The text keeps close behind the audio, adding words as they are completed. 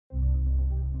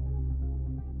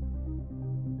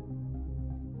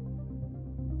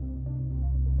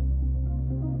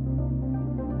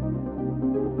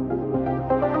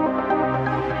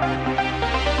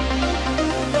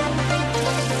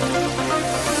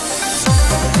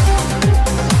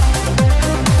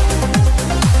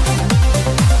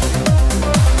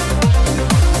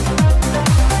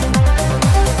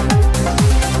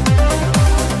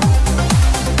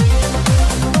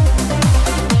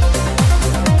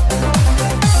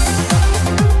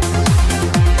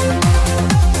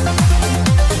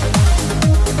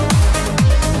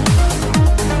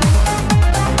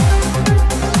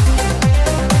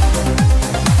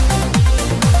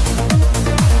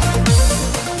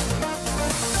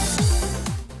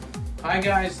Hi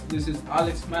guys, this is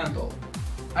Alex Mantle.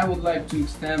 I would like to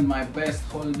extend my best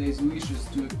holidays wishes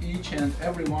to each and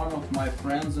every one of my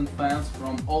friends and fans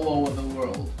from all over the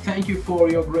world. Thank you for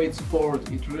your great support,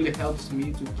 it really helps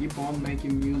me to keep on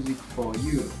making music for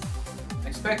you.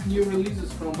 Expect new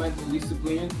releases from Mental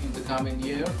Discipline in the coming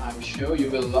year, I'm sure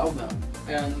you will love them.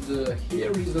 And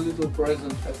here is a little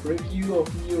present, a preview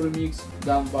of new remix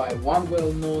done by one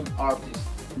well-known artist.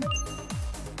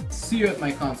 See you at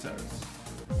my concerts.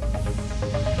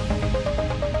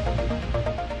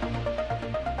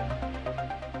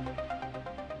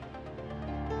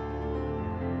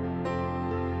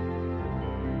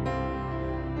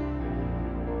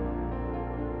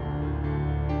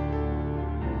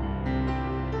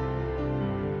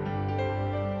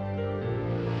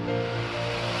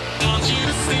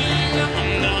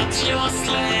 I'm not your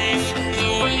slave, the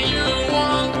way you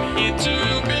want me to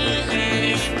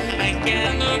behave. I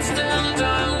cannot stand,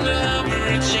 I'll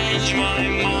never change my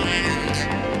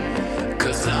mind,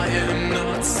 'cause I am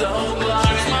not so blind.